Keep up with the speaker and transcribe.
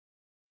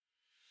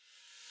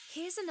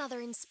Here's another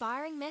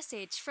inspiring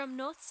message from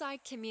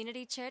Northside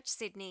Community Church,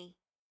 Sydney.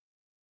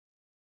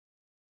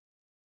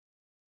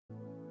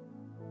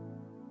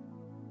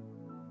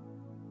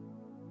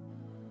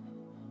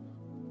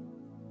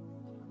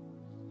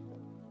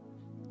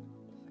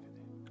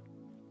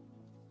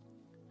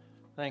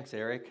 Thanks,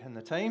 Eric and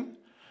the team.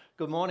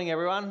 Good morning,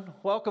 everyone.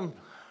 Welcome.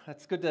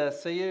 It's good to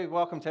see you.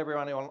 Welcome to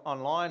everyone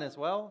online as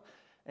well.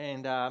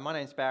 And my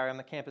name's Barry. I'm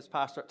the campus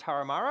pastor at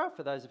Tramacchi,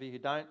 for those of you who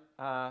don't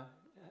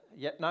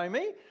yet know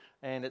me.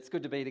 And it's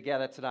good to be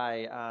together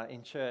today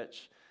in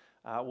church,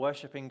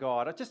 worshipping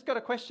God. I've just got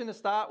a question to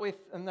start with,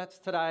 and that's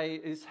today,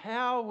 is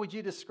how would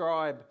you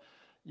describe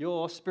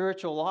your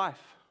spiritual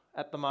life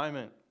at the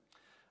moment?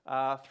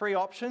 Three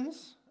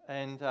options,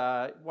 and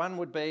one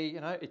would be,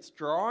 it's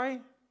dry.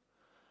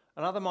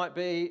 Another might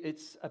be,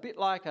 it's a bit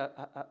like a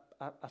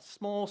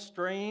small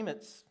stream.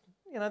 It's,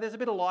 there's a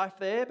bit of life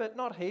there, but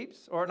not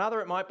heaps. Or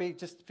another, it might be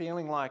just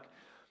feeling like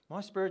my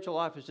spiritual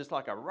life is just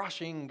like a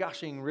rushing,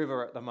 gushing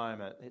river at the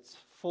moment. It's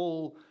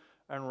full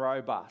and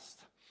robust.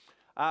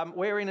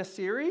 We're in a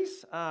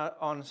series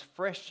on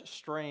fresh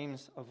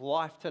streams of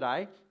life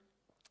today.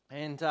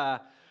 And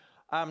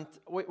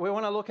we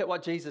want to look at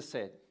what Jesus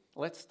said.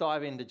 Let's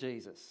dive into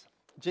Jesus.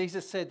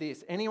 Jesus said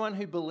this: anyone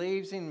who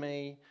believes in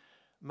me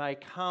may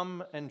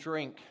come and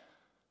drink.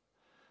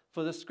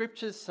 For the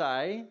scriptures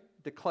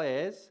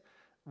declares,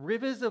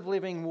 rivers of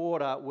living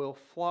water will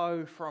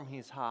flow from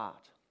his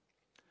heart.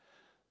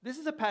 This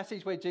is a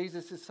passage where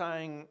Jesus is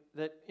saying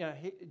that,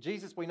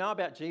 we know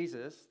about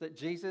Jesus, that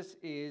Jesus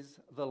is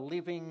the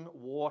living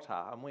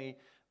water. And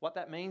what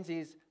that means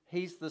is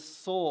he's the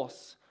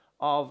source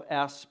of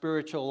our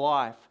spiritual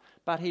life.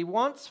 But he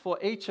wants for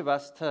each of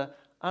us to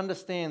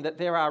understand that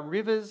there are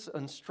rivers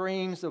and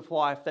streams of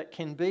life that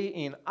can be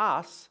in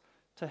us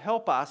to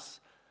help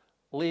us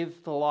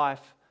live the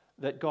life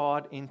that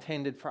God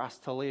intended for us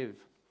to live.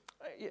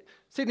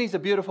 Sydney's a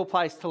beautiful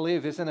place to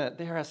live, isn't it?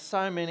 There are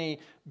so many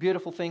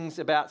beautiful things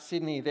about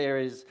Sydney.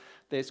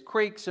 There's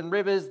creeks and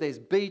rivers, there's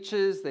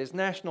beaches, there's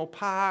national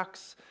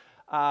parks,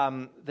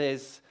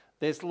 there's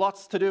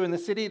lots to do in the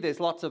city. There's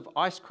lots of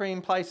ice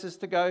cream places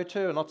to go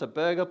to and lots of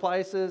burger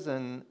places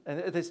and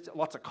there's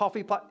lots of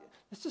coffee places.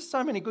 There's just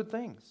so many good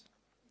things.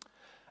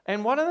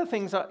 And one of the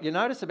things that you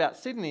notice about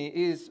Sydney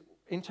is,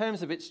 in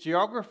terms of its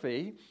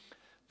geography,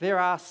 there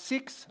are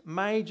 6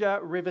 major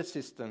river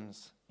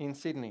systems in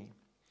Sydney.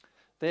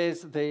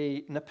 There's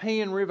the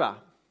Nepean River,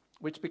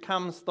 which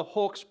becomes the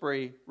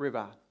Hawkesbury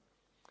River.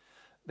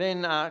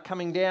 Then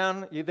coming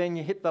down, you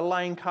hit the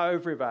Lane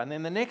Cove River. And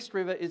then the next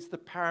river is the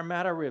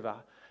Parramatta River.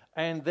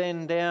 And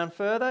then down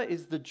further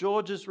is the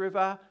Georges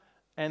River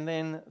and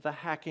then the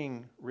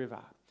Hacking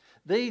River.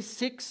 These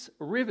 6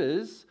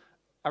 rivers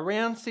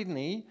around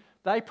Sydney,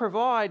 they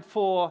provide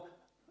for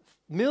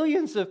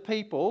millions of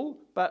people,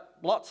 but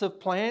lots of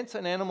plants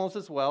and animals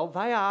as well.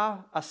 They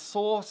are a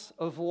source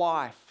of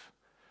life.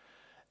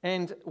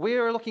 And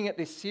we're looking at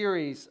this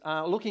series,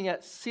 looking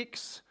at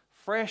 6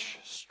 fresh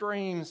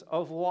streams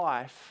of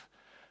life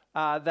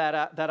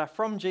that are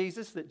from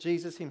Jesus, that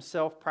Jesus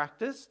himself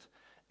practiced.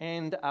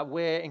 And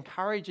we're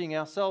encouraging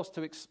ourselves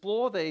to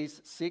explore these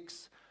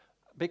 6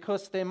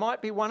 because there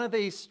might be one of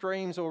these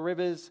streams or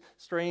rivers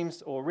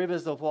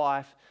of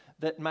life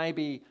that may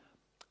be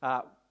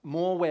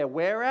more where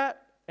we're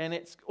at, and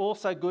it's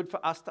also good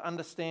for us to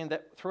understand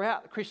that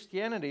throughout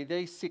Christianity,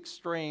 these 6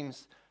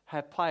 streams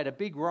have played a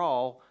big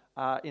role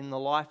in the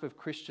life of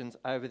Christians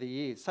over the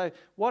years. So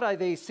what are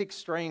these 6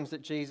 streams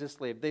that Jesus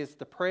lived? There's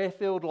the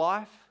prayer-filled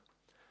life,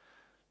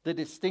 the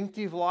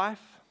distinctive life,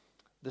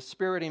 the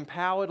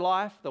spirit-empowered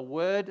life, the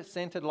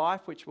word-centered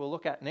life, which we'll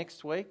look at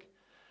next week,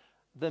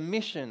 the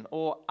mission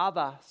or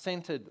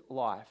other-centered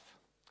life.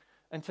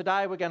 And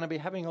today we're going to be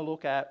having a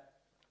look at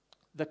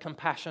the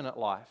compassionate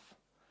life.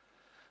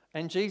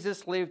 And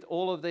Jesus lived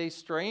all of these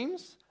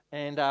streams,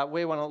 and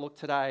we want to look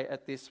today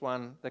at this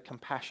one, the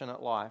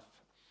compassionate life.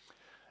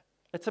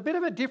 It's a bit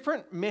of a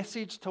different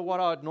message to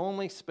what I'd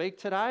normally speak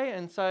today,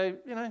 and so,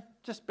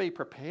 just be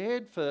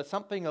prepared for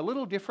something a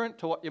little different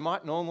to what you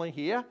might normally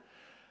hear.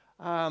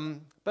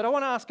 But I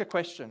want to ask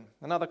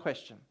another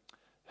question.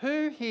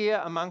 Who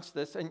here amongst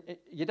us, and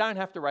you don't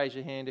have to raise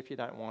your hand if you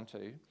don't want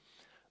to,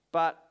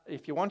 but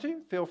if you want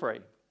to, feel free.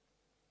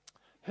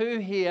 Who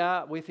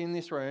here within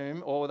this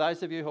room, or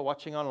those of you who are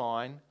watching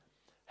online,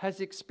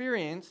 has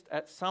experienced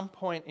at some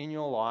point in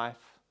your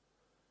life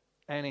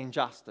an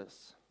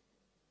injustice?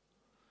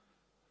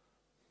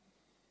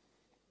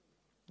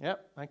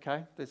 Yep,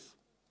 okay, there's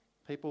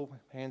people,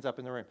 hands up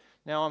in the room.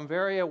 Now, I'm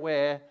very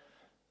aware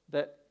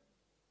that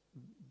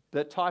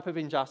the type of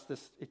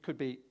injustice, there could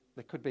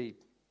be,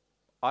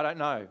 I don't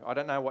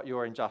know what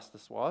your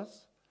injustice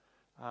was.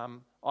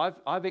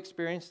 I've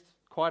experienced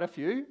quite a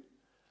few,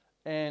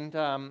 and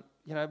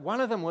one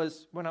of them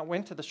was when I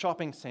went to the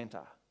shopping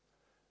centre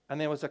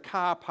and there was a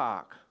car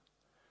park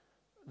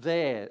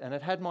there and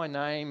it had my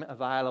name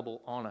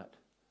available on it,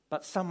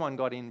 but someone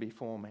got in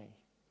before me.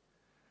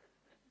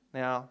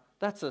 Now,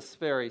 that's a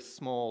very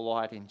small,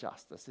 light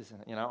injustice,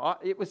 isn't it?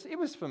 It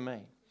was for me.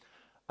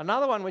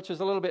 Another one which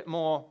was a little bit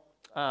more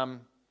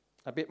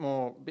a bit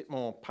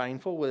more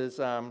painful was,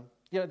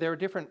 there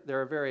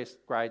are various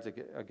grades,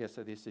 I guess,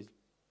 of this.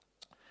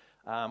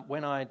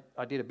 When I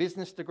did a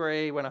business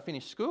degree, when I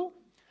finished school,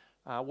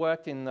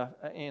 worked in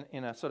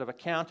a sort of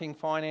accounting,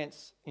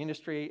 finance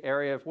industry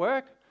area of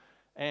work,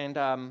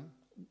 and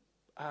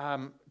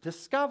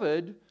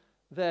discovered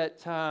that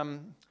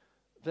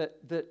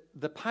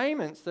the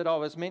payments that I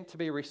was meant to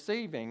be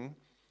receiving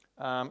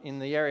in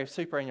the area of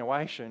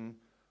superannuation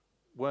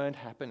weren't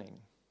happening.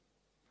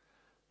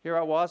 Here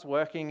I was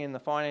working in the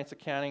finance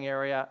accounting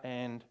area,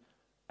 and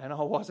I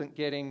wasn't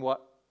getting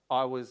what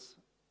I was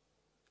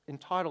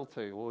entitled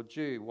to or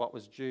due, what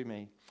was due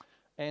me.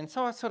 And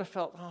so I sort of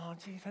felt, oh,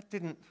 gee, that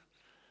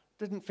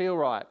didn't feel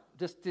right.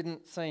 Just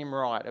didn't seem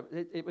right.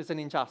 It was an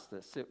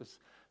injustice.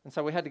 And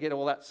so we had to get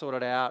all that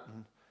sorted out.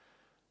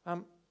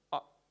 And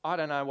I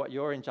don't know what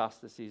your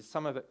injustice is.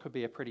 Some of it could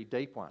be a pretty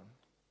deep one.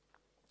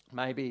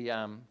 Maybe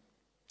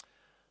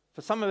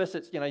for some of us,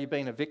 it's you've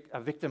been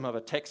a victim of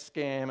a text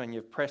scam, and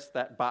you've pressed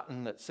that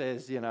button that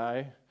says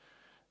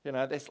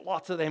there's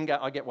lots of them.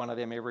 I get one of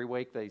them every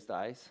week these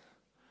days.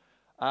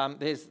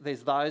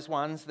 There's those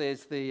ones.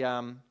 There's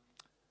the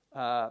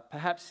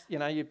perhaps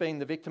you've been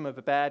the victim of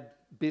a bad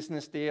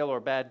business deal or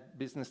a bad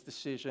business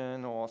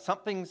decision, or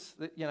something's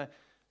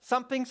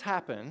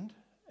happened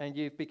and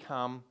you've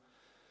become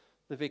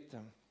the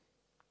victim.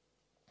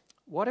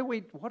 What do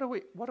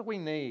we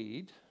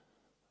need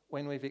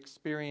when we've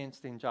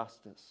experienced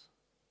injustice?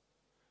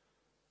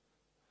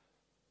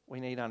 We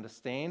need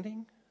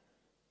understanding.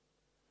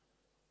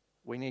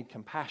 We need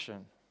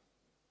compassion.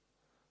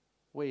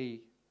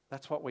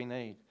 That's what we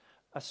need.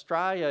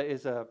 Australia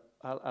is a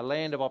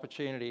land of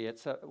opportunity.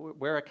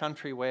 We're a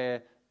country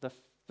where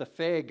the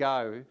fair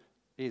go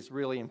is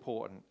really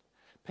important.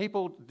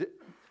 People,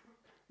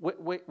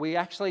 we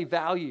actually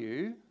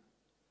value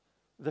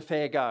the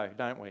fair go,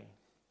 don't we?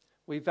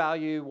 We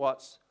value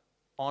what's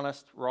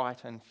honest,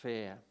 right, and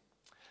fair.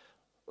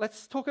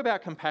 Let's talk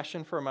about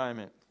compassion for a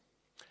moment.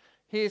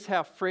 Here's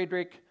how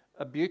Friedrich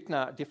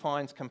Buechner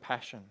defines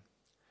compassion.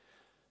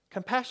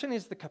 Compassion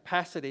is the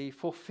capacity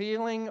for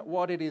feeling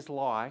what it is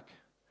like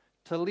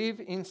to live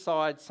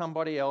inside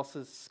somebody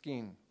else's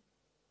skin.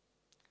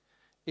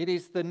 It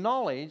is the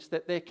knowledge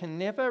that there can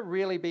never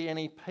really be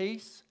any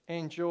peace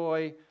and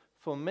joy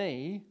for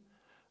me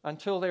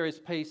until there is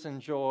peace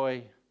and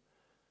joy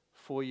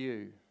for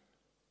you.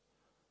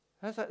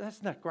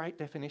 That's a great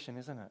definition,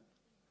 isn't it?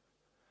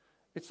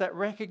 It's that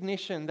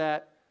recognition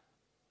that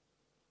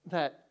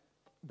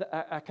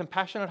a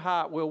compassionate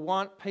heart will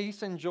want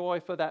peace and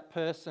joy for that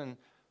person.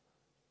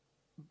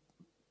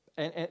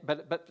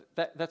 But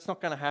that's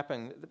not going to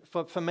happen.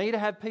 For me to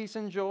have peace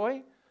and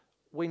joy,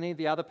 we need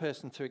the other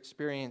person to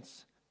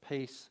experience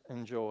peace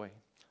and joy.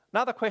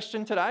 Another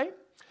question today.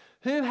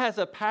 Who has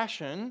a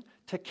passion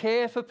to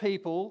care for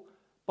people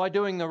by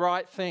doing the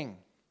right thing?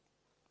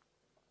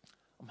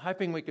 I'm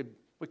hoping we could,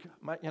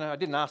 I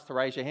didn't ask to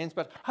raise your hands,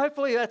 but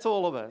hopefully that's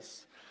all of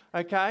us,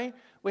 okay?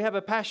 We have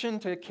a passion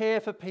to care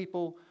for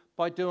people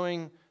by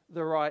doing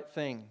the right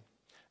thing.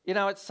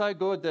 It's so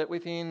good that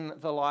within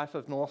the life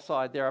of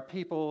Northside, there are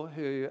people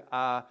who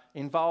are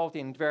involved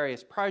in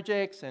various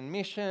projects and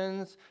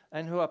missions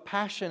and who are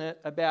passionate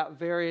about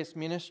various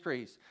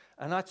ministries.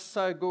 And that's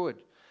so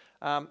good.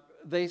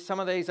 Some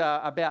of these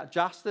are about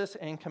justice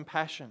and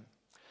compassion.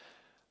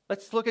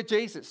 Let's look at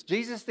Jesus.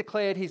 Jesus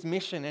declared his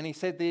mission, and he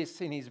said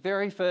this in his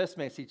very first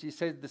message. He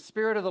said, "The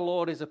Spirit of the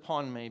Lord is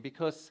upon me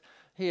because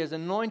he has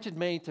anointed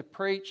me to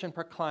preach and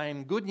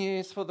proclaim good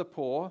news for the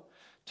poor,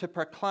 to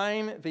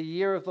proclaim the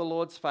year of the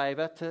Lord's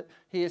favour.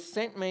 He has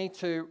sent me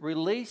to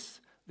release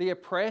the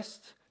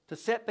oppressed, to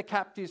set the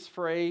captives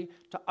free,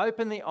 to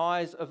open the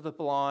eyes of the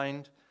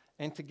blind,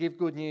 and to give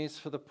good news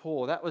for the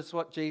poor." That was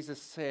what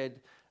Jesus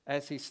said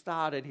as he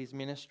started his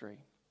ministry.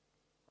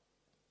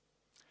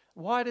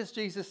 Why does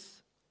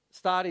Jesus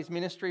start his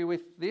ministry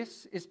with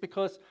this? It's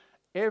because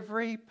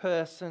every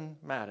person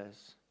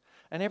matters.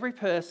 And every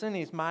person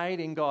is made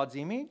in God's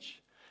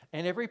image.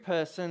 And every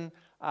person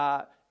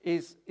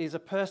is a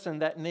person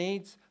that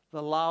needs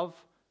the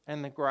love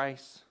and the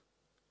grace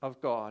of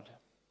God.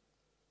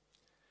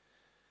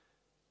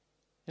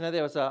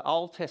 There was an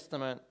Old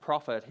Testament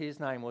prophet. His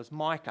name was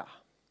Micah.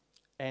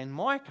 And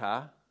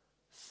Micah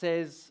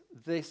says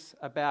this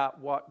about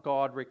what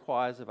God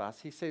requires of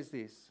us. He says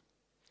this,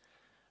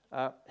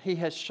 "He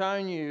has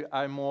shown you,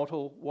 O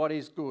mortal, what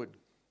is good.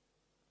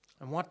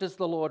 And what does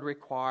the Lord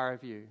require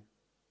of you?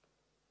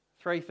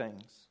 3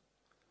 things.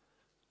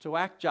 To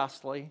act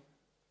justly,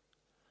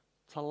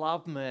 to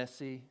love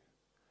mercy,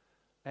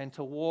 and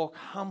to walk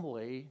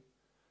humbly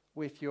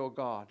with your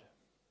God."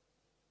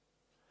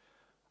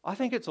 I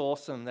think it's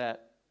awesome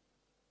that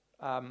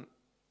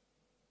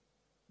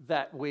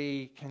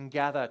we can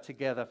gather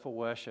together for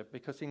worship,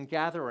 because in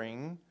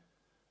gathering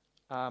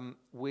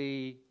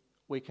we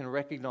can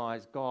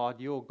recognise God,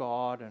 you're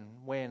God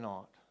and we're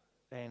not,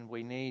 and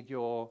we need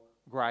your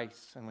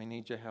grace and we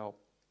need your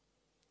help.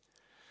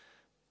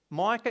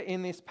 Micah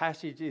in this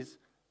passage is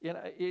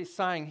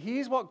saying,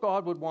 here's what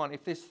God would want.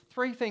 If there's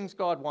 3 things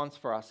God wants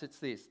for us, it's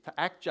this: to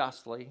act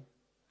justly,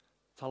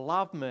 to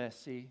love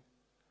mercy,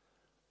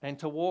 and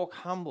to walk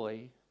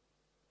humbly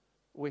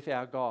with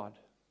our God.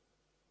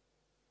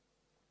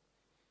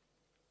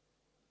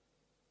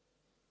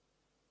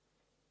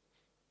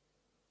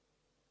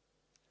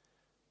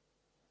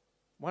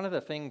 One of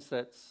the things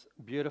that's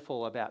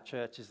beautiful about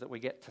church is that we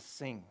get to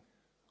sing.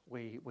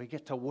 We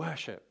get to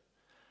worship.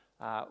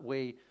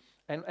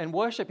 And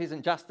worship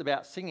isn't just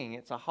about singing,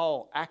 it's a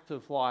whole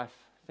active life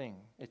thing.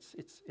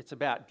 It's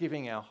about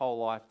giving our whole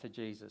life to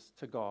Jesus,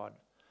 to God.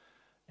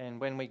 And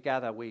when we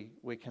gather, we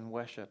can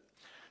worship.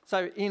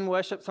 So in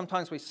worship,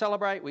 sometimes we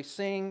celebrate, we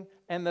sing,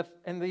 and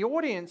the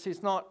audience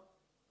is not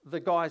the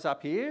guys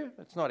up here.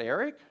 It's not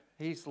Eric.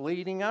 He's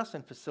leading us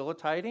and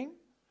facilitating.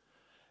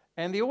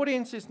 And the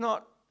audience is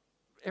not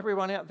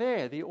everyone out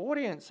there. The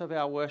audience of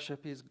our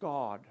worship is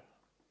God.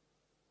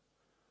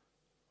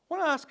 I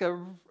want to ask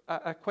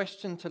a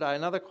question today,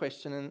 another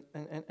question,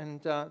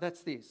 and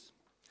that's this.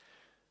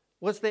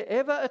 Was there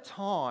ever a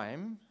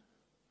time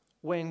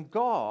when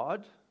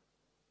God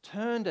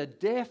turned a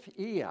deaf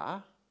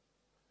ear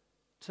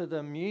to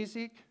the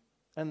music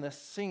and the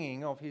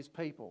singing of his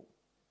people?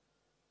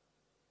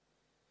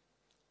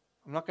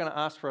 I'm not going to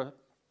ask for a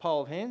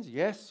poll of hands,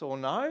 yes or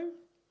no.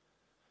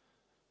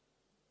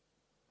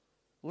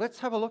 Let's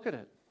have a look at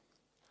it.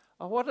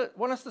 I want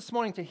us this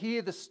morning to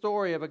hear the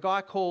story of a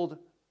guy called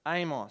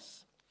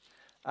Amos.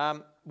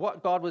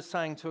 What God was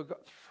saying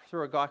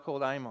through a guy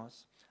called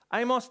Amos.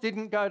 Amos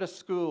didn't go to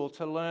school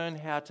to learn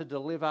how to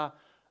deliver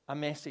a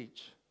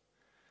message.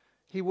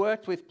 He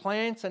worked with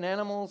plants and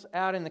animals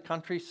out in the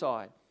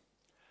countryside.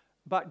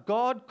 But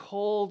God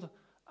called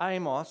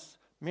Amos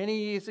many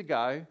years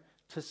ago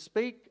to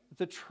speak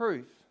the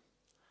truth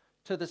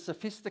to the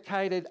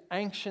sophisticated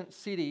ancient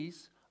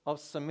cities of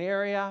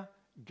Samaria,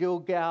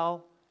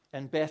 Gilgal,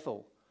 and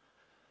Bethel.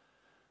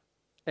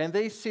 And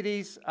these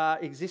cities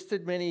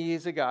existed many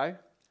years ago,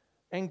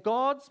 and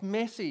God's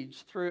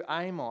message through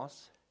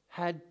Amos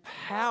had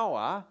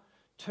power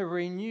to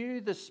renew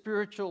the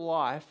spiritual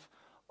life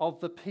of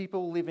the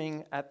people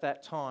living at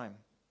that time.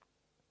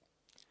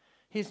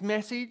 His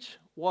message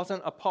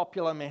wasn't a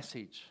popular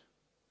message.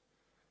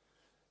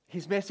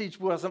 His message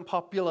wasn't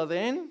popular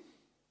then,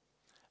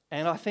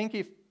 and I think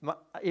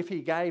if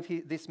he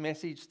gave this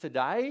message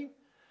today,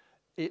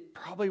 it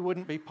probably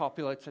wouldn't be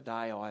popular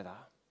today either.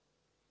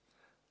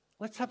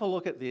 Let's have a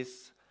look at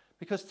this,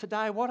 because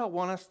today what I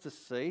want us to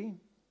see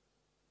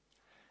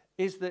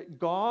is that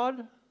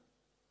God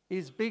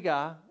is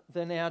bigger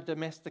than our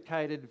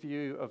domesticated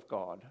view of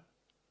God.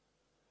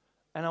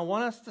 And I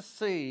want us to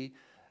see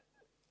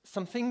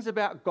some things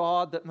about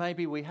God that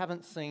maybe we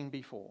haven't seen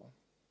before.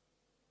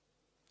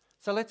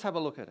 So let's have a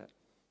look at it.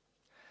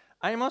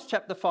 Amos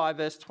chapter 5,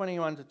 verse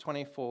 21 to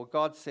 24,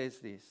 God says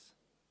this.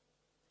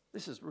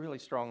 This is really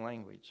strong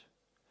language.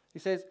 He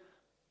says,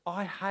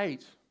 I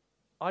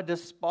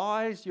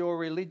despise your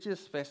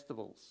religious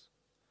festivals.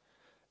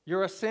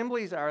 Your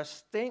assemblies are a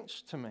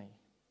stench to me.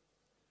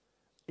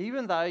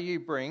 Even though you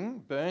bring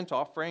burnt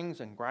offerings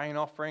and grain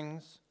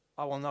offerings,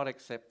 I will not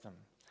accept them.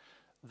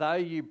 Though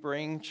you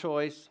bring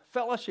choice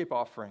fellowship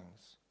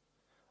offerings,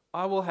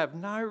 I will have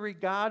no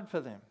regard for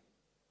them.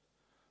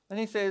 And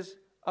he says,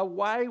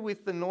 away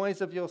with the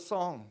noise of your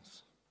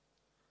songs.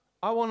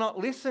 I will not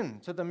listen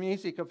to the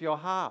music of your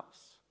harps.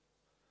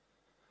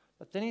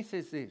 But then he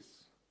says this,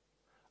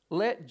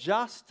 let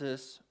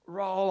justice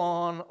roll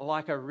on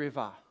like a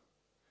river,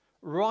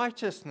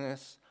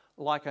 righteousness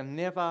like a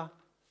never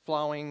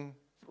failing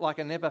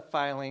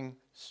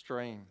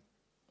stream.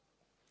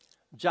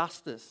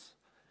 Justice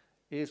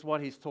is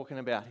what he's talking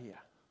about here.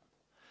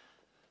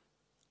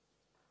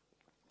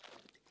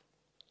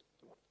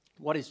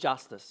 What is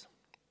justice?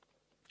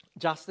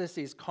 Justice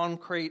is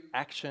concrete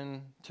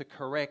action to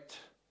correct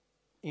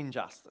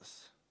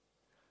injustice.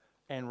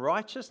 And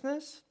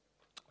righteousness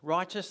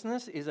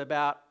is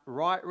about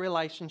right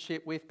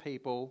relationship with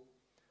people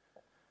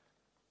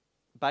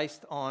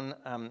based on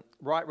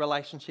right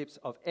relationships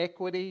of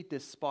equity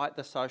despite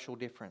the social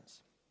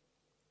difference.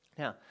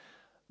 Now,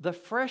 the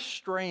fresh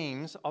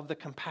streams of the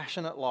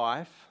compassionate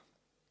life,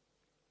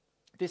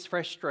 this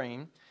fresh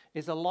stream,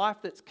 is a life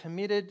that's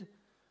committed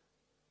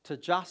to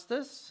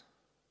justice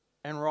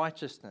and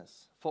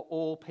righteousness for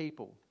all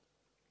people.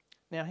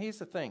 Now, here's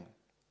the thing.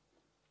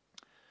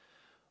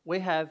 We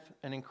have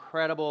an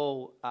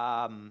incredible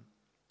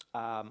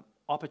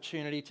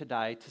opportunity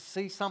today to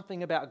see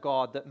something about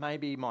God that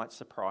maybe might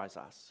surprise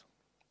us.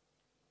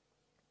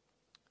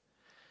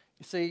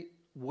 You see,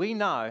 we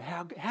know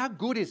how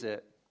good is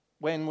it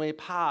when we're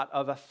part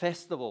of a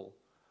festival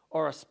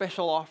or a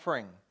special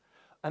offering,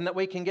 and that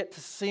we can get to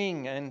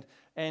sing and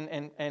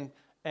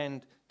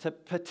to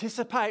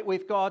participate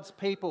with God's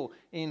people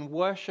in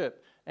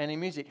worship and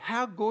in music.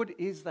 How good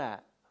is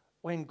that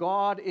when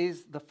God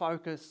is the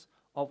focus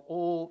of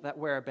all that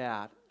we're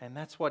about? And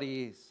that's what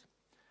he is.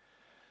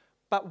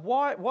 But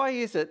why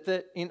is it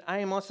that in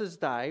Amos's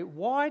day,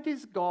 why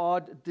does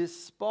God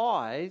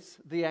despise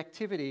the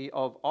activity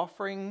of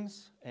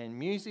offerings and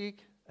music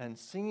and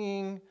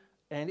singing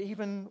and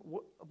even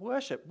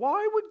worship?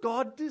 Why would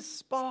God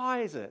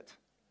despise it?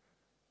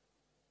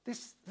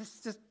 This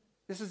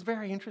is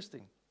very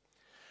interesting.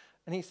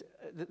 And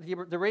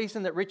the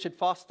reason that Richard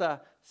Foster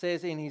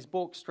says in his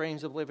book,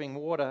 Streams of Living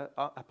Water,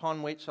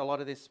 upon which a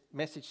lot of this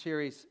message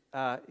series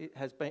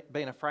has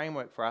been a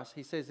framework for us,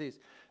 he says this: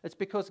 it's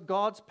because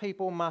God's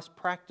people must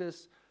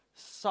practice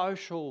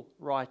social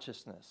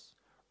righteousness,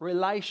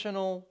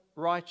 relational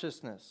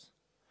righteousness,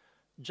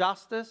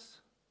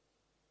 justice,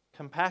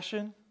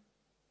 compassion,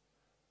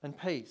 and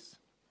peace.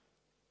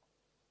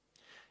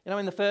 You know,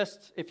 in the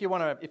first, if you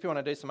want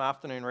to do some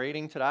afternoon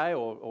reading today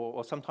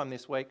or sometime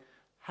this week,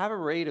 have a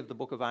read of the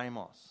book of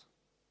Amos.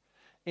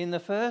 In the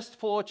first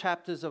 4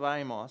 chapters of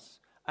Amos,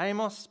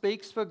 Amos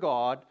speaks for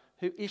God,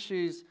 who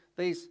issues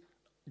these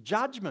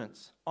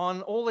judgments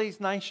on all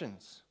these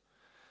nations,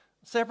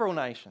 several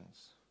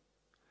nations.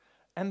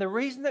 And the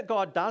reason that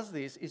God does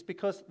this is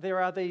because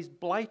there are these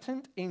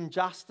blatant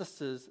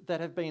injustices that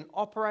have been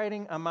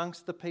operating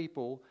amongst the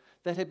people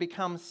that have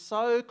become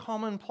so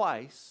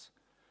commonplace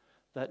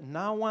that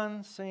no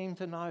one seemed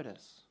to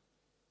notice.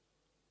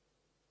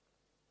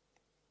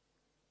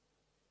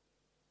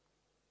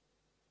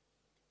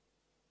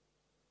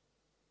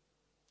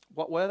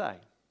 What were they?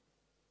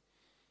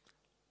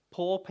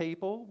 Poor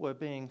people were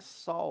being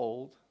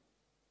sold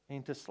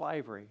into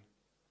slavery.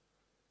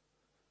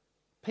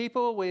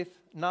 People with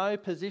no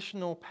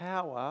positional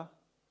power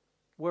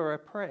were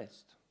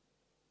oppressed.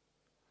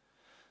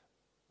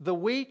 The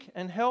weak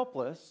and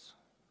helpless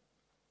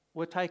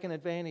were taken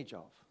advantage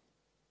of.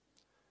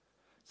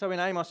 So in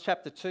Amos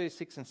chapter 2,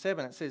 6 and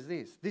 7, it says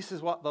this: "This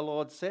is what the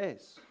Lord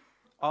says,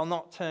 I'll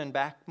not turn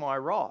back my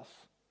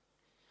wrath.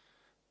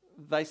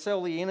 They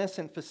sell the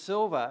innocent for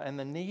silver and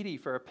the needy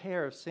for a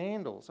pair of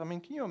sandals." I mean,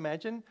 can you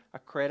imagine a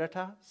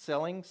creditor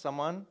selling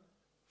someone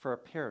for a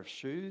pair of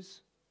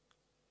shoes?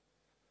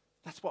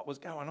 That's what was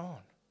going on.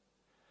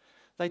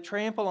 They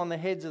trample on the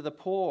heads of the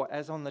poor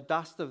as on the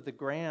dust of the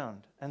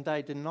ground, and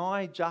they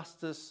deny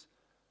justice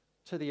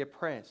to the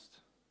oppressed.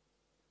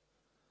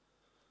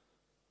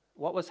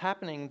 What was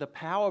happening? The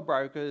power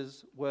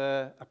brokers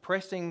were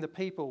oppressing the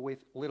people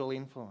with little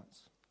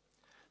influence.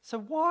 So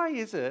why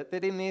is it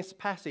that in this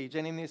passage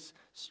and in this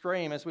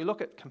stream, as we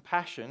look at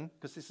compassion,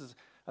 because this is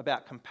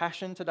about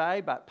compassion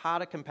today, but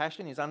part of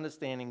compassion is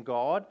understanding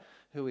God,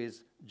 who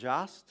is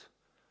just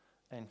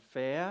and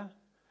fair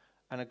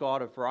and a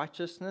God of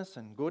righteousness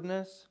and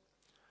goodness.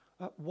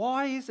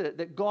 Why is it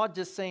that God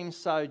just seems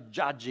so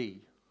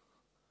judgy?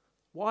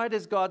 Why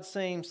does God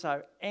seem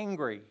so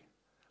angry?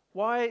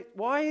 Why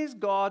is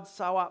God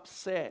so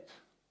upset?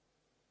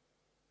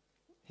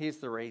 Here's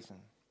the reason.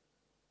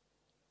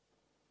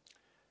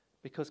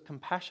 Because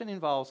compassion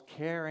involves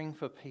caring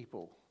for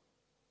people.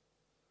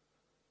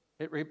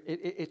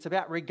 It's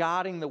about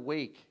regarding the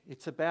weak.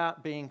 It's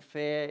about being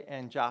fair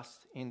and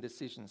just in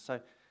decisions. So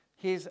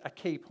here's a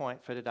key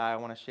point for today I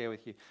want to share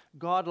with you.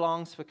 God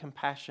longs for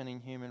compassion in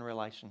human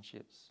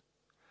relationships.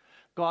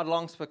 God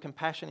longs for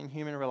compassion in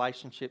human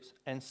relationships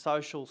and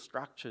social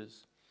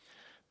structures,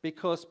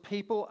 because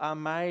people are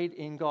made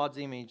in God's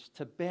image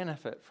to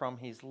benefit from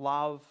His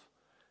love,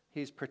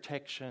 His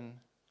protection,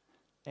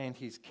 and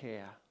His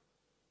care.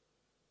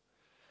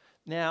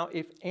 Now,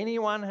 if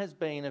anyone has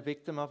been a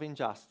victim of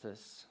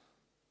injustice,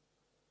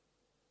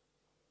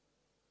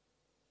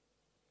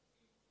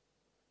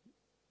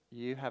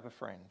 you have a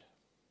friend,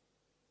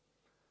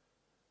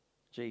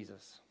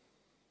 Jesus.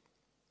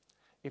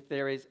 If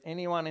there is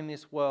anyone in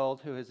this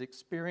world who has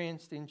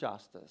experienced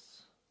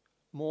injustice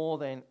more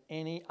than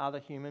any other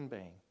human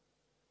being,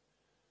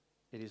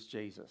 it is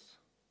Jesus.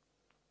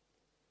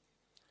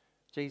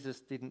 Jesus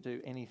didn't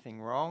do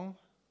anything wrong.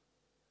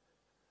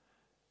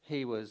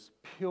 He was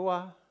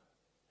pure.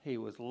 He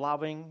was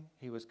loving,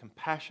 he was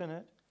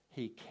compassionate,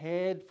 he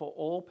cared for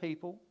all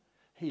people,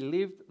 he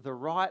lived the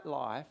right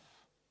life,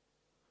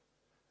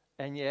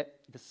 and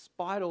yet,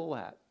 despite all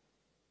that,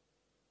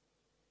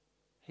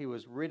 he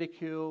was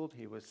ridiculed,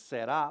 he was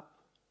set up,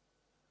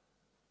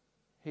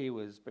 he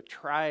was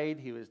betrayed,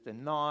 he was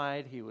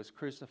denied, he was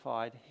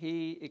crucified.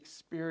 He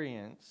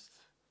experienced,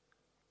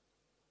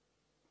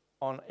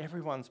 on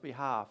everyone's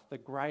behalf, the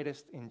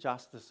greatest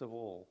injustice of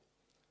all,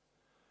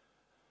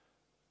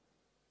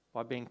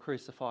 by being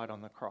crucified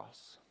on the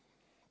cross.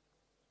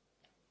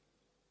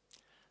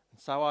 And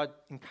so I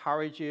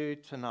encourage you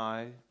to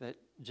know that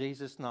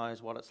Jesus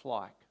knows what it's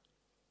like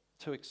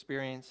to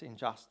experience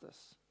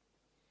injustice.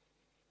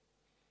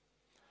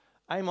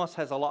 Amos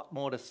has a lot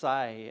more to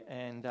say,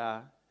 and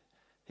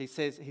he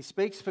says he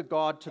speaks for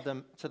God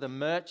to the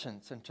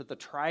merchants and to the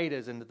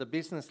traders and to the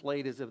business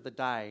leaders of the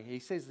day. He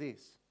says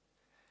this: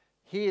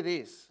 "Hear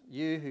this,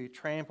 you who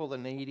trample the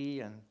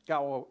needy and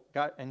go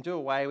and do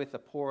away with the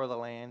poor of the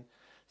land,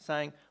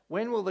 saying,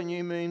 when will the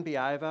new moon be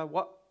over?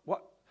 What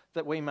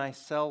that we may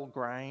sell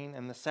grain,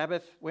 and the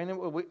Sabbath, when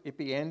will it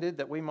be ended,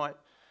 that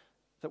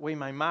we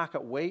may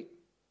market wheat?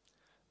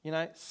 You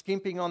know,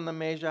 skimping on the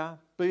measure,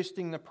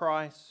 boosting the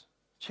price,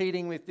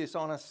 cheating with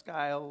dishonest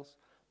scales,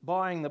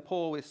 buying the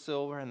poor with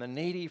silver and the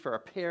needy for a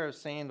pair of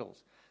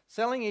sandals,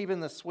 selling even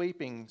the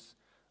sweepings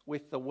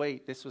with the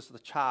wheat." This was the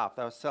chaff.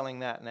 They were selling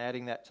that and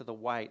adding that to the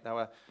weight. They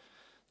were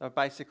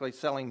basically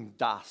selling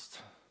dust.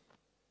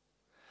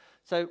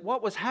 So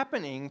what was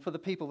happening for the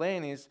people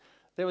then is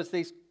there was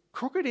these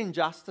crooked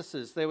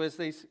injustices, there was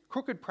these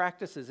crooked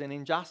practices and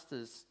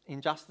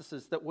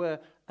injustices that were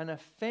an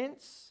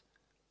offence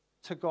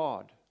to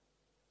God.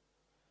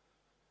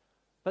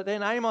 But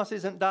then Amos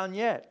isn't done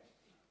yet.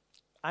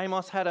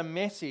 Amos had a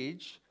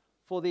message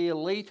for the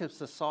elite of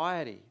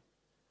society.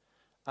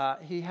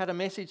 He had a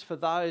message for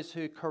those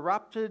who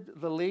corrupted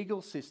the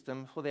legal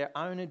system for their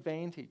own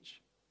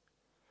advantage.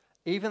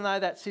 Even though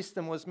that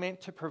system was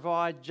meant to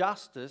provide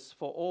justice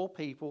for all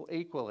people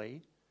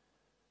equally,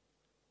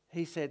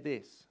 he said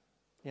this.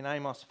 In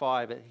Amos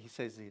 5, he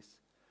says this: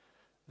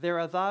 "There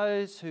are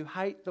those who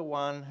hate the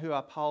one who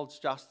upholds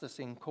justice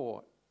in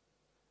court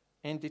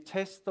and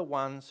detest the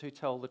ones who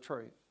tell the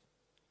truth.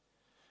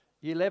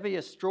 You levy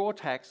a straw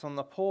tax on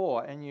the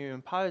poor and you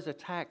impose a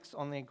tax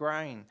on their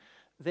grain.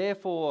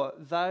 Therefore,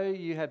 though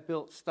you have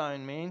built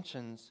stone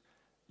mansions,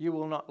 you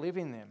will not live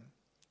in them."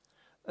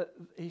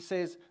 He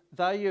says,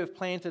 "Though you have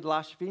planted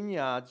lush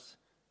vineyards,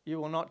 you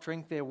will not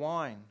drink their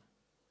wine.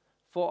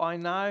 For I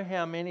know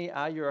how many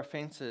are your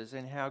offences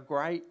and how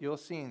great your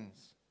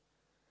sins.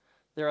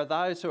 There are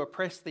those who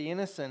oppress the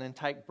innocent and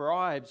take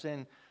bribes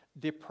and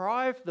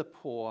deprive the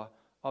poor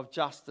of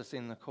justice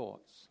in the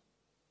courts."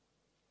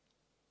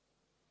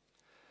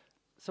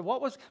 So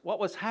what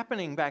was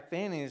happening back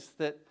then is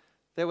that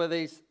there were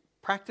these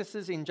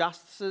practices,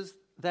 injustices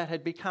that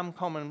had become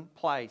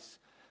commonplace.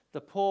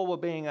 The poor were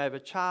being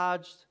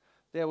overcharged.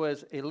 There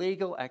was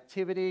illegal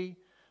activity.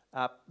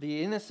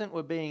 The innocent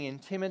were being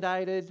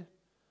intimidated.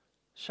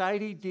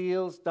 Shady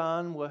deals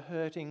done were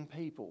hurting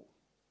people.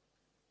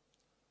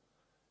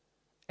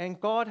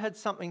 And God had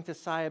something to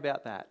say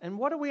about that. And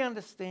what do we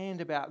understand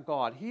about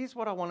God? Here's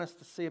what I want us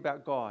to see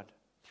about God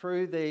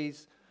through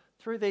these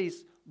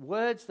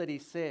words that he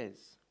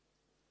says.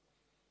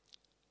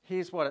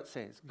 Here's what it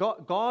says.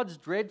 God's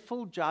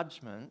dreadful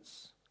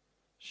judgments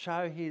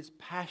show his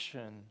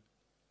passion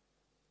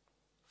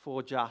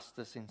for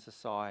justice in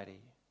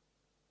society.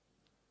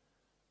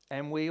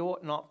 And we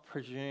ought not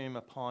presume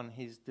upon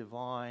his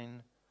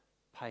divine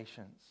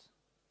patience.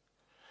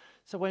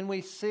 So when we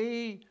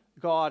see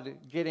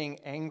God getting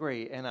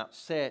angry and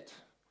upset,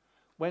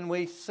 when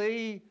we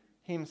see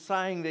him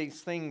saying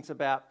these things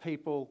about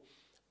people,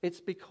 it's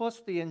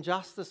because the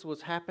injustice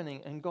was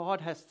happening and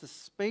God has to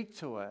speak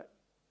to it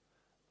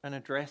and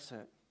address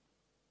it.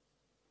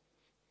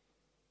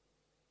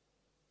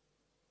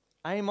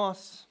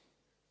 Amos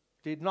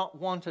did not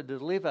want to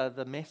deliver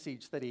the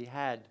message that he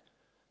had.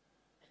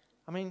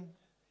 I mean,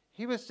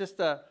 he was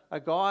just a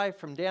guy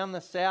from down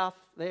the south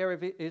there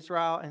of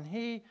Israel, and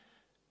he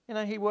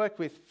worked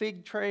with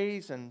fig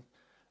trees and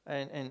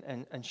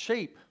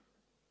sheep.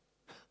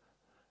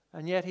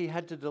 And yet he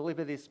had to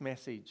deliver this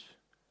message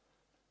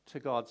to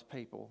God's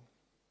people.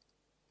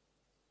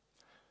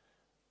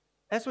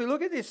 As we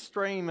look at this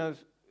stream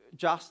of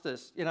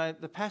justice,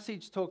 the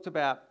passage talked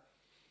about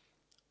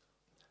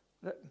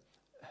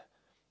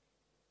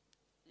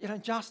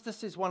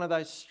justice is one of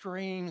those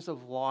streams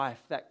of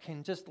life that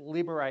can just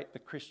liberate the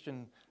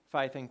Christian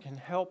faith and can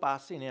help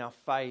us in our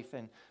faith.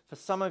 And for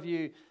some of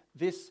you,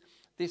 this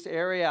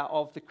area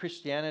of the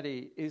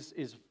Christianity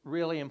is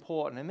really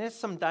important. And there's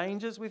some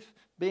dangers with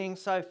being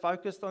so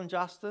focused on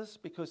justice,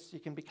 because you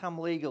can become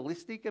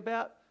legalistic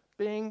about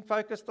being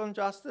focused on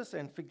justice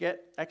and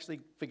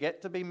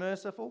forget to be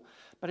merciful.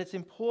 But it's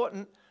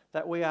important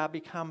that we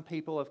become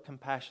people of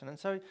compassion. And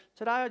so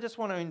today I just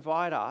want to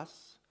invite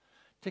us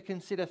to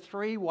consider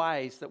 3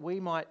 ways that we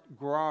might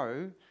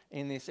grow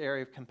in this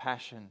area of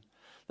compassion.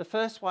 The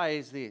first way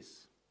is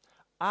this: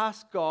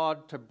 ask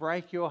God to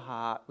break your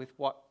heart with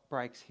what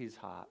breaks his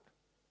heart.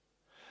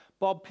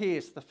 Bob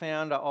Pierce, the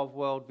founder of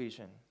World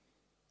Vision,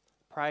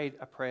 prayed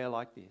a prayer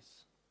like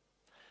this.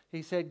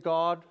 He said,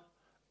 "God,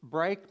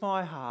 break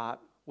my heart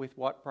with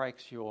what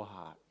breaks your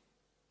heart."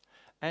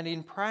 And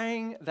in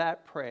praying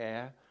that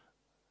prayer,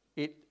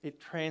 it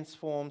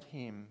transformed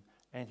him,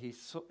 and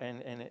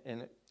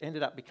it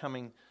ended up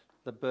becoming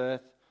the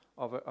birth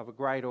of a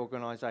great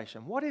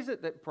organisation. What is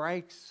it that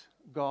breaks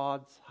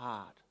God's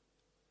heart?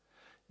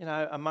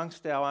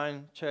 Amongst our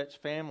own church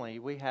family,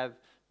 we have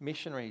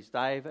missionaries,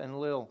 Dave and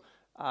Lil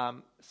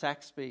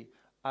Saxby,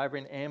 over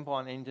in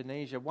Ambon,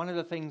 Indonesia. One of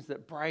the things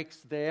that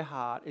breaks their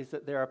heart is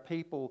that there are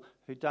people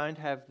who don't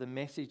have the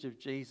message of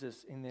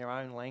Jesus in their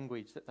own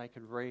language that they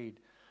could read.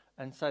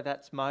 And so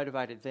that's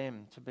motivated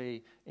them to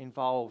be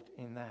involved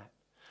in that.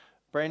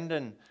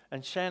 Brendan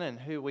and Shannon,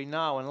 who we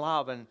know and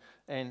love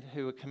and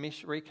who were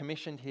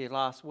recommissioned here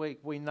last week,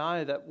 we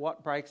know that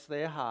what breaks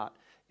their heart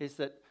is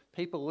that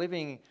people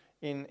living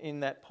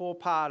in that poor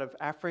part of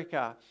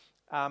Africa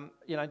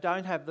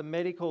don't have the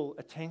medical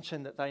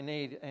attention that they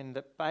need, and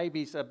that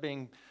babies are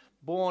being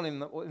born in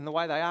the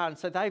way they are. And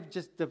so they've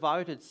just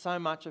devoted so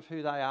much of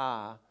who they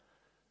are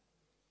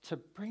to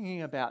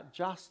bringing about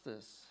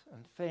justice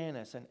and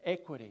fairness and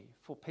equity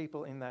for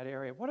people in that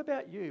area. What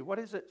about you? What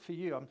is it for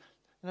you?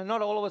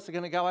 Not all of us are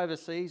going to go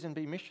overseas and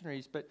be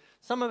missionaries, but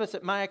some of us,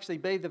 it may actually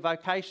be the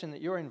vocation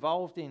that you're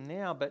involved in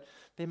now, but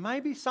there may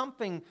be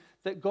something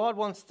that God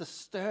wants to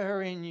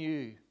stir in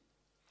you.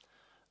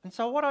 And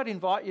so what I'd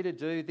invite you to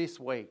do this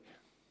week,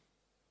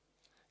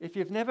 if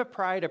you've never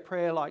prayed a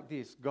prayer like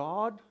this,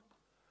 God,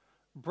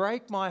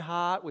 break my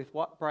heart with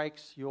what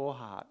breaks your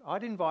heart.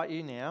 I'd invite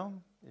you now,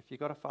 if you've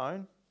got a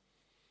phone,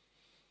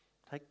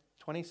 take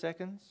 20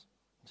 seconds.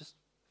 Just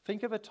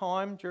think of a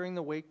time during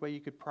the week where you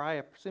could pray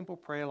a simple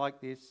prayer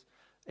like this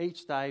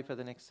each day for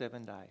the next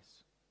 7 days.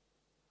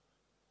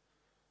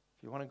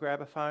 If you want to grab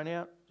a phone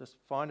out, just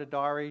find a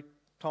diary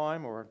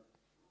time or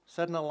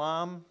set an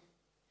alarm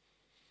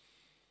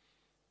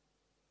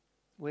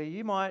where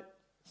you might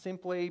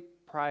simply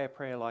pray a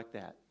prayer like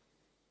that.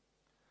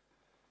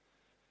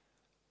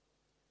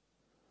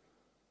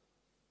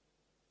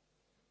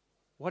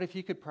 What if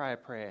you could pray a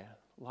prayer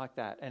like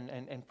that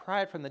and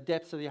pray it from the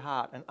depths of your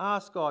heart and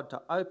ask God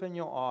to open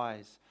your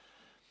eyes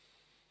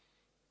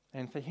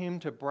and for Him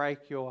to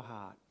break your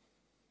heart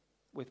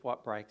with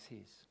what breaks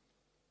His?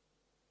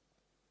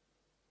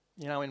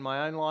 You know, in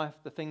my own life,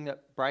 the thing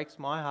that breaks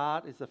my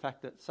heart is the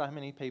fact that so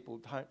many people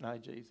don't know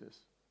Jesus.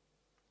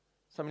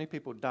 So many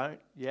people don't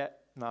yet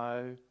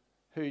know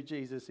who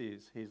Jesus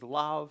is, His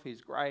love,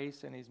 His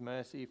grace and His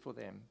mercy for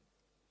them.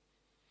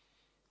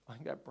 I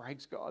think that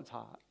breaks God's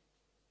heart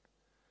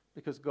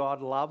because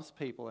God loves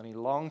people and He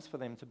longs for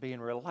them to be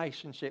in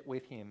relationship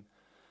with Him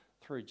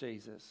through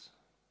Jesus.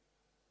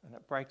 And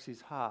it breaks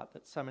His heart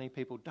that so many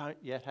people don't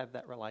yet have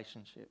that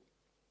relationship.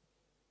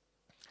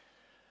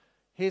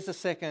 Here's the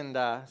second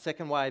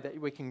way that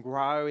we can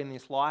grow in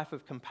this life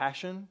of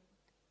compassion.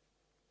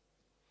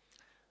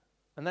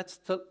 And that's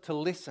to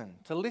listen.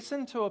 To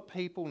listen to a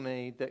people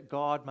need that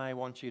God may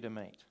want you to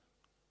meet.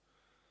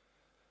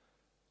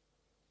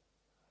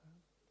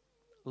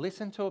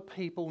 Listen to a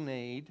people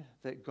need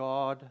that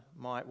God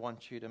might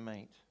want you to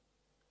meet.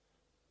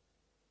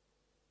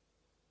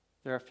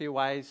 There are a few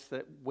ways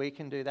that we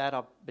can do that.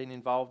 I've been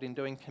involved in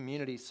doing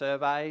community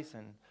surveys,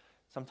 and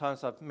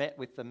sometimes I've met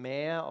with the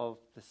mayor of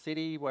the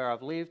city where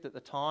I've lived at the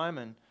time,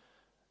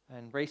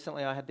 and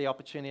recently I had the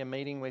opportunity of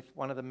meeting with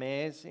one of the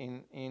mayors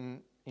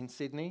in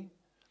Sydney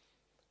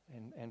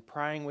and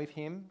praying with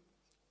him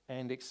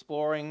and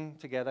exploring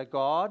together,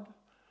 God,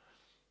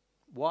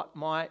 what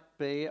might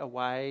be a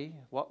way,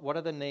 what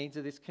are the needs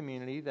of this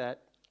community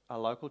that a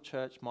local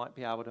church might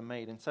be able to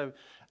meet? And so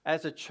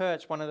as a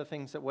church, one of the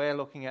things that we're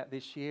looking at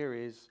this year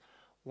is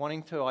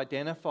wanting to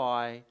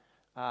identify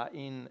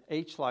in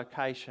each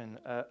location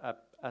a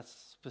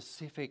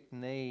specific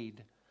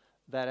need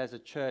that as a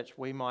church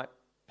we might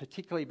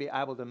particularly be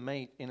able to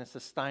meet in a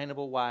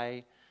sustainable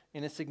way,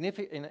 in a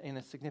significant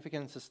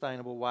and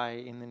sustainable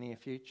way in the near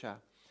future.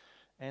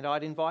 And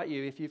I'd invite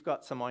you, if you've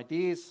got some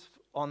ideas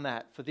on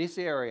that for this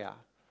area,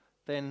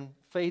 then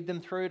feed them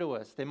through to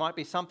us. There might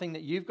be something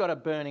that you've got a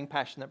burning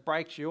passion that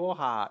breaks your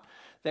heart.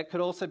 That could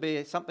also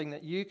be something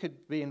that you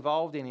could be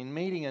involved in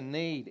meeting a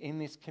need in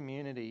this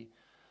community.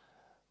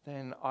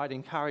 Then I'd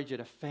encourage you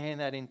to fan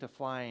that into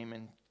flame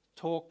and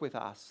talk with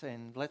us,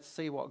 and let's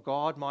see what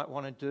God might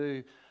want to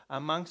do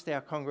amongst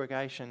our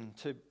congregation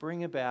to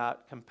bring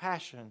about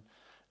compassion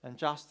and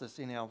justice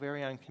in our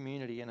very own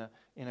community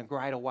in a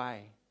greater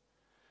way.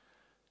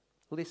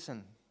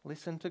 Listen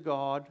to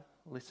God,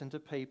 listen to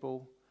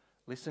people,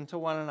 listen to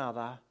one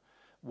another.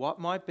 What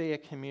might be a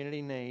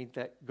community need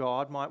that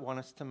God might want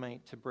us to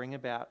meet to bring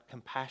about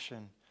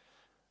compassion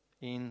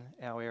in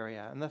our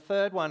area? And the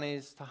third one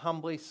is to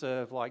humbly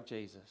serve like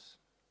Jesus.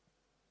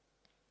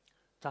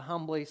 To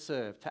humbly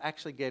serve, to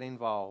actually get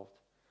involved.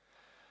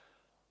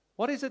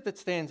 What is it that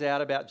stands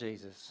out about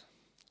Jesus?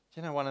 Do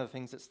you know one of the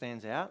things that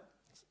stands out?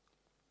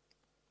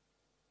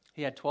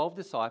 He had 12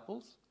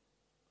 disciples.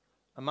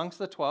 Amongst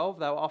the 12,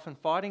 they were often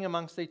fighting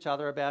amongst each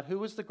other about who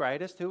was the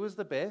greatest, who was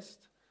the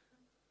best.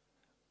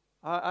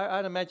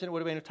 I'd imagine it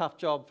would have been a tough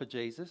job for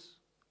Jesus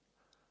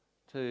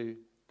to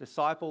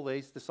disciple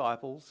these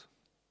disciples.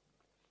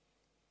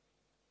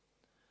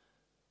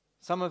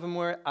 Some of them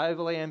were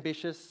overly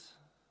ambitious.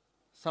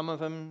 Some of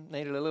them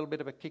needed a little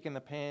bit of a kick in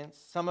the pants.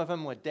 Some of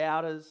them were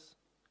doubters.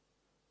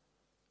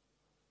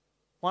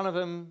 One of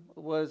them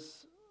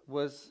was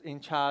in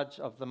charge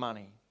of the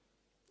money,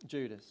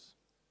 Judas.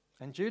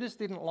 And Judas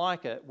didn't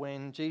like it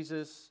when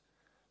Jesus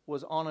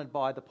was honoured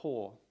by the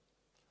poor.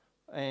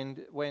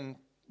 And when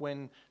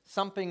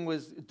something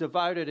was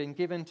devoted and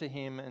given to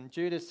him, and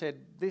Judas said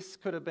this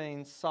could have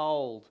been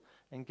sold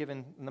and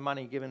given the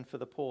money given for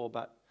the poor,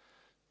 but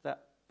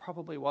that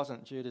probably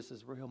wasn't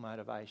Judas's real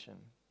motivation.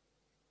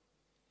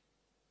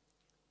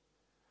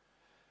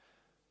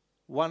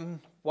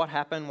 What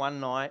happened one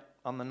night,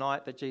 on the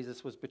night that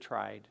Jesus was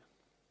betrayed?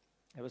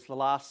 It was the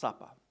Last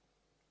Supper.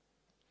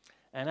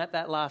 And at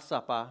that Last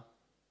Supper,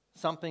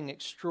 something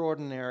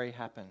extraordinary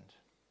happened.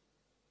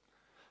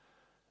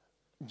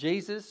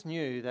 Jesus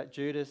knew that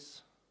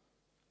Judas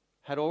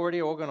had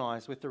already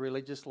organised with the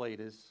religious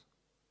leaders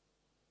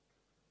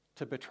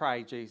to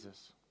betray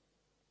Jesus.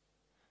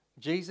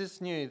 Jesus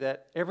knew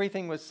that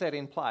everything was set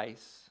in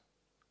place,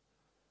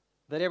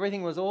 that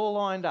everything was all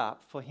lined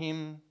up for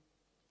him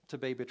to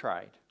be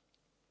betrayed.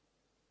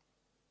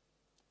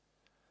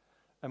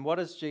 And what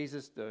does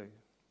Jesus do?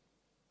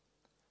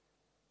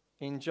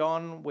 In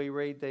John, we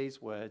read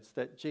these words,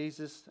 that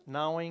Jesus,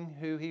 knowing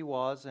who he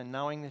was and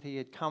knowing that he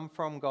had come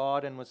from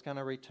God and was going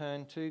to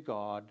return to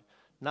God,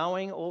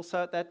 knowing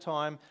also at that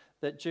time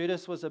that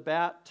Judas was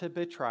about to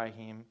betray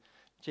him,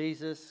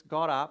 Jesus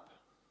got up,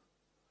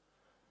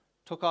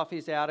 took off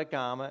his outer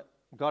garment,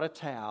 got a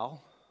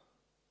towel,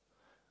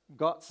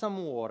 got some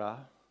water,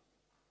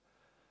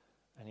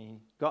 and he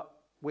got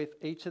with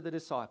each of the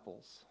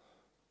disciples.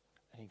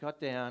 And he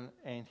got down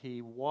and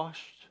he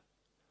washed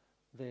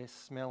their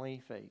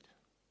smelly feet.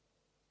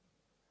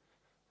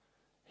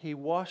 He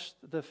washed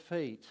the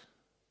feet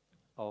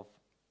of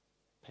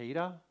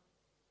Peter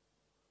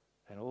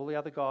and all the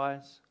other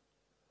guys,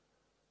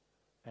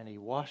 and he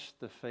washed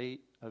the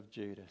feet of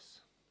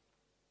Judas,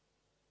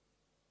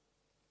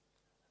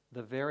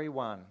 the very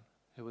one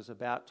who was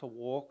about to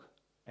walk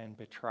and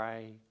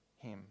betray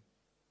him.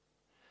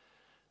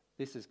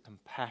 This is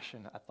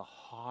compassion at the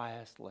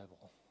highest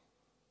level.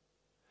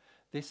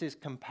 This is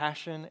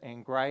compassion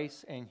and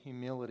grace and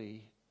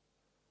humility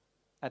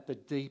at the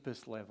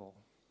deepest level.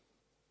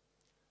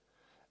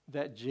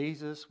 That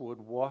Jesus would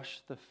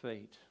wash the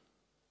feet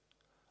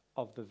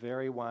of the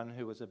very one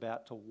who was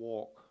about to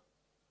walk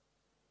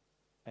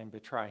and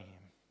betray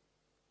him.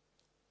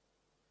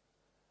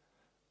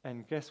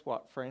 And guess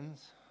what,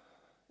 friends?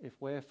 If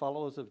we're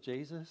followers of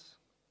Jesus,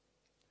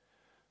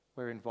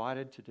 we're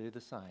invited to do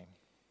the same.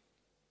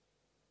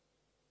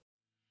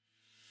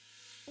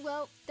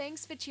 Well,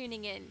 thanks for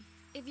tuning in.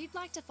 If you'd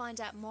like to find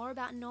out more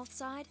about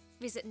Northside,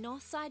 visit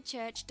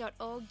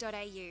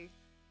northsidechurch.org.au.